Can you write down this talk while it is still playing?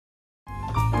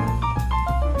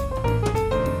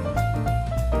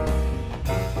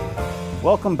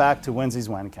Welcome back to Wednesday's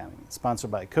Wine Academy, sponsored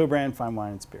by Co-Brand Fine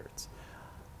Wine and Spirits.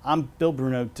 I'm Bill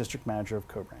Bruno, District Manager of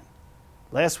Co-Brand.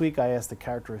 Last week I asked the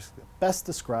characteristics that best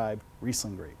describe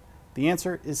Riesling grape. The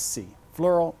answer is C,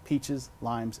 floral, peaches,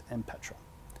 limes, and petrol.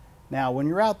 Now when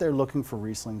you're out there looking for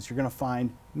Rieslings, you're going to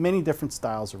find many different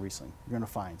styles of Riesling. You're going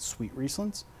to find sweet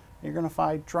Rieslings, and you're going to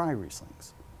find dry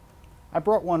Rieslings. I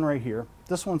brought one right here.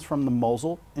 This one's from the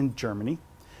Mosel in Germany.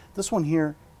 This one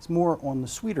here is more on the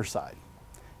sweeter side.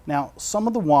 Now, some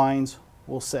of the wines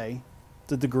will say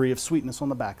the degree of sweetness on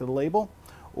the back of the label,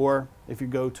 or if you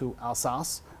go to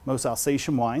Alsace, most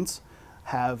Alsatian wines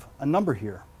have a number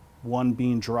here, 1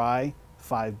 being dry,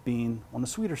 5 being on the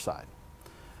sweeter side.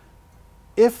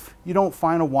 If you don't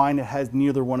find a wine that has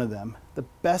neither one of them, the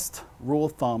best rule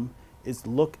of thumb is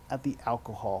look at the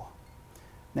alcohol.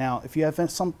 Now, if you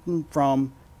have something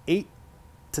from 8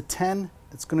 to 10,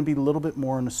 it's going to be a little bit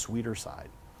more on the sweeter side.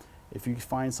 If you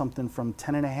find something from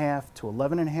 10.5 to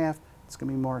 11.5, it's going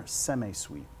to be more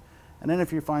semi-sweet. And then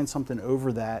if you find something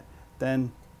over that,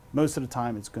 then most of the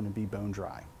time it's going to be bone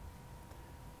dry.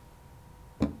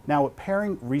 Now, with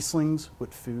pairing Rieslings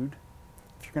with food,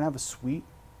 if you're going to have a sweet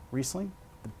Riesling,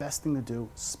 the best thing to do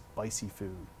is spicy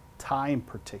food. Thai in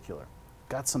particular.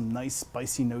 Got some nice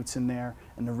spicy notes in there,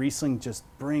 and the Riesling just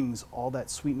brings all that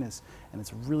sweetness, and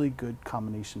it's a really good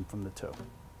combination from the two.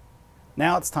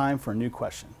 Now it's time for a new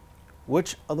question.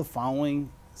 Which of the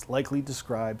following likely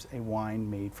describes a wine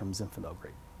made from Zinfandel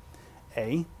grape?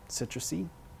 A, citrusy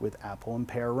with apple and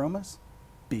pear aromas.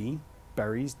 B,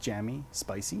 berries, jammy,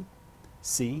 spicy.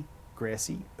 C,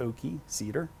 grassy, oaky,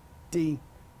 cedar. D,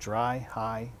 dry,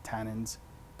 high, tannins,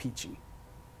 peachy.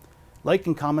 Like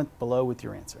and comment below with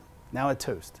your answer. Now a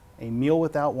toast. A meal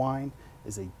without wine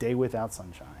is a day without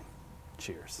sunshine.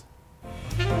 Cheers.